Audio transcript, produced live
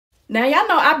Now, y'all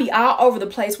know I be all over the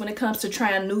place when it comes to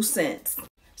trying new scents.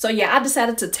 So yeah, I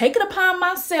decided to take it upon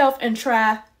myself and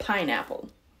try pineapple.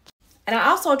 And I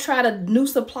also tried a new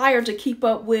supplier to keep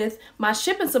up with my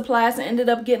shipping supplies and ended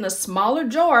up getting a smaller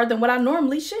jar than what I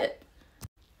normally ship.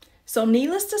 So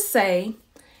needless to say,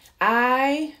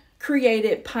 I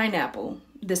created pineapple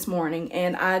this morning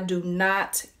and I do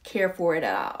not care for it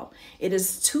at all. It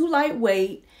is too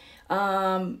lightweight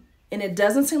and it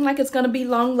doesn't seem like it's going to be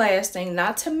long lasting.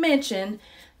 Not to mention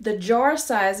the jar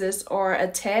sizes are a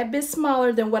tad bit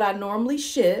smaller than what I normally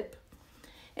ship.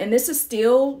 And this is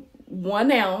still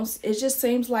 1 ounce. It just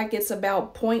seems like it's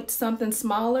about point something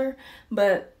smaller,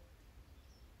 but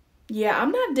yeah,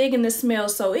 I'm not digging the smell.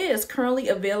 So it is currently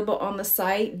available on the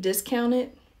site,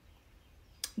 discounted.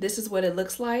 This is what it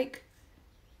looks like.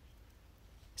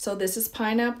 So this is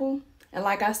pineapple. And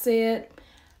like I said,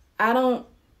 I don't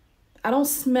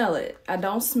smell it. I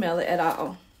don't smell it at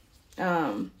all.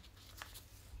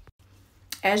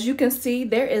 As you can see,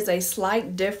 there is a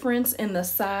slight difference in the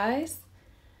size.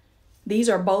 These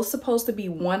are both supposed to be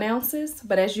 1 ounces,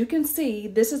 but as you can see,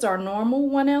 this is our normal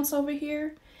 1 ounce over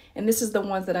here. And this is the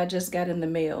ones that I just got in the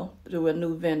mail through a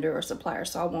new vendor or supplier,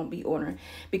 so I won't be ordering.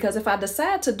 Because if I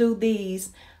decide to do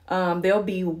these, they'll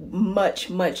be much,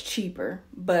 much cheaper.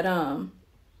 But I'm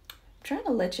trying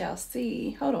to let y'all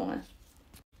see. Hold on.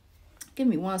 Give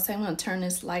me 1 second. I'm going to turn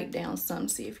this light down some,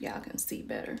 see if y'all can see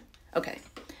better. Okay,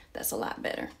 that's a lot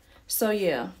better. So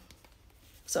yeah,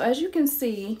 so as you can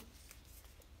see,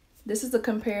 this is a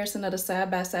comparison of the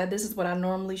side by side. This is what I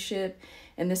normally ship,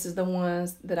 and this is the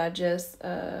ones that I just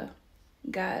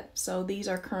got. So these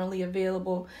are currently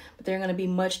available, but they're going to be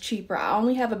much cheaper. I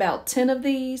only have about 10 of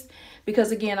these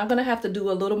because, again, I'm going to have to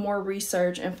do a little more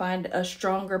research and find a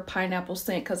stronger pineapple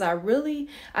scent because I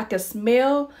can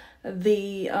smell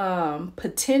the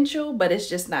potential, but it's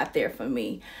just not there for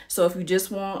me. So if you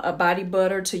just want a body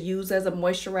butter to use as a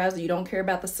moisturizer, you don't care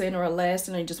about the scent or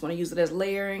lasting, and you just want to use it as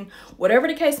layering, whatever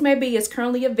the case may be, it's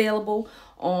currently available.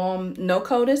 No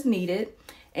code is needed.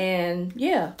 And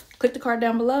yeah, click the card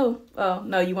down below. Oh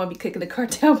no, you won't be clicking the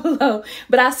card down below,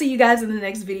 but I'll see you guys in the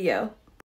next video.